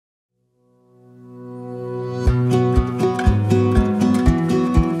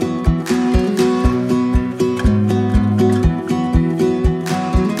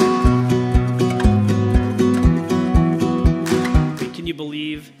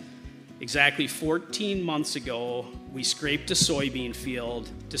Exactly 14 months ago, we scraped a soybean field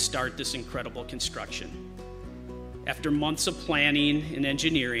to start this incredible construction. After months of planning and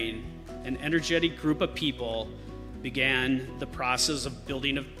engineering, an energetic group of people began the process of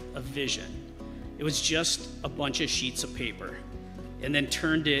building a vision. It was just a bunch of sheets of paper, and then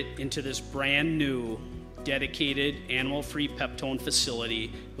turned it into this brand new, dedicated, animal-free peptone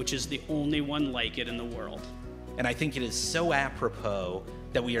facility, which is the only one like it in the world. And I think it is so apropos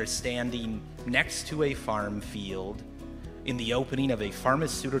that we are standing next to a farm field in the opening of a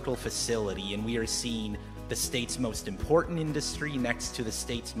pharmaceutical facility, and we are seeing the state's most important industry next to the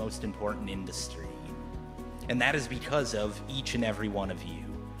state's most important industry. And that is because of each and every one of you.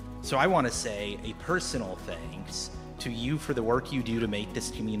 So I want to say a personal thanks to you for the work you do to make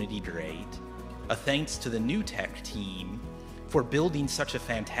this community great. A thanks to the Nu-Tek team for building such a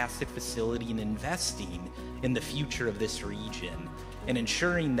fantastic facility and investing in the future of this region and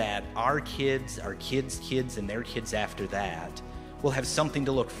ensuring that our kids' kids, and their kids after that will have something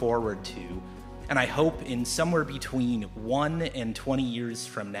to look forward to. And I hope in somewhere between 1 and 20 years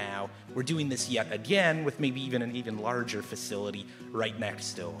from now, we're doing this yet again with maybe even an even larger facility right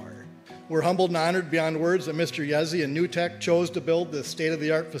next door. We're humbled and honored beyond words that Mr. Yezzi and Nu-Tek chose to build this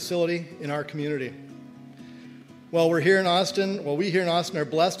state-of-the-art facility in our community. We here in Austin are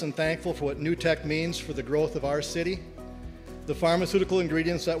blessed and thankful for what Nu-Tek means for the growth of our city. The pharmaceutical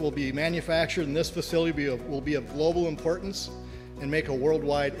ingredients that will be manufactured in this facility will be of global importance and make a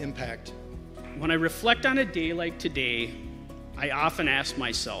worldwide impact. When I reflect on a day like today, I often ask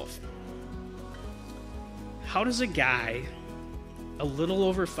myself, how does a guy a little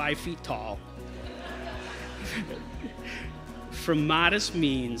over 5 feet tall from modest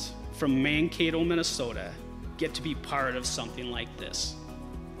means from Mankato, Minnesota, get to be part of something like this?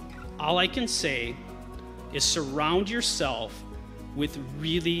 All I can say is surround yourself with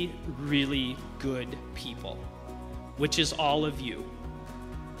really, really good people, which is all of you.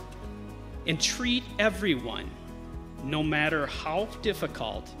 And treat everyone, no matter how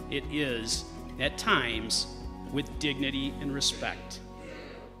difficult it is at times, with dignity and respect.